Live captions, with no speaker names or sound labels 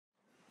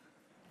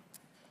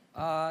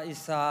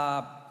It's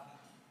a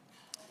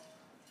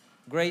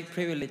great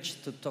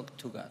privilege to talk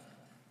to God.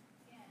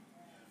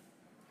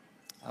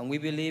 And we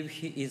believe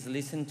He is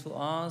listening to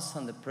us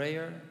and the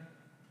prayer.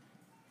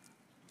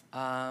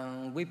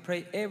 And we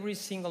pray every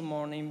single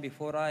morning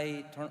before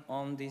I turn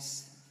on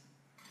this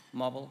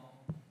mobile.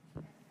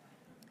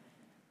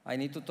 I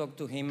need to talk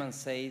to Him and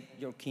say,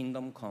 your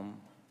kingdom come,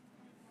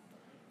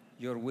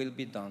 your will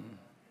be done.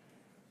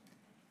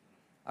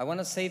 I want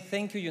to say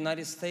thank you,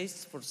 United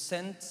States, for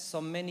sending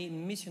so many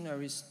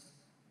missionaries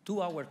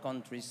to our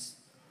countries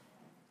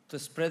to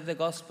spread the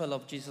gospel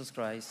of Jesus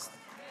Christ.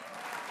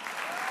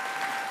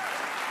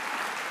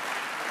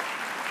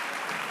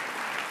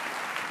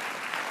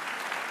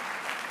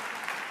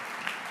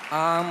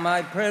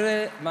 My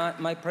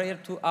prayer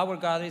to our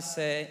God is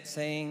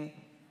saying,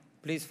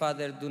 please,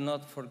 Father, do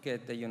not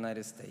forget the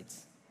United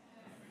States.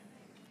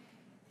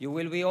 You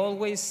will be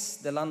always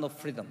the land of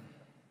freedom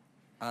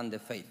and the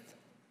faith.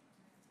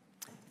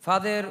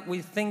 Father,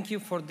 we thank you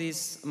for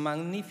these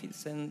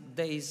magnificent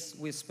days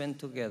we spent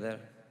together.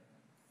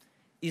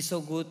 It's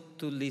so good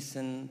to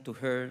listen to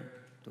her,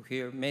 to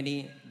hear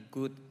many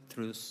good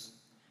truths.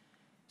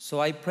 So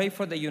I pray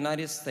for the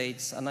United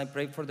States and I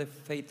pray for the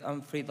Faith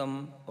and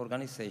Freedom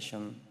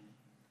Organization.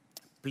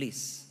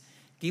 Please,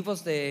 give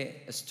us the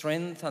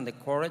strength and the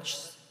courage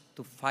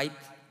to fight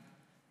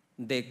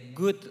the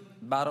good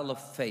battle of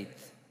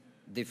faith,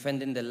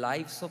 defending the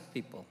lives of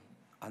people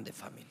and the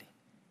family.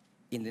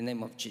 In the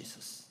name of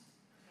Jesus.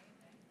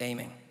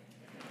 Amen.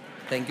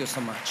 Thank you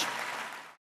so much.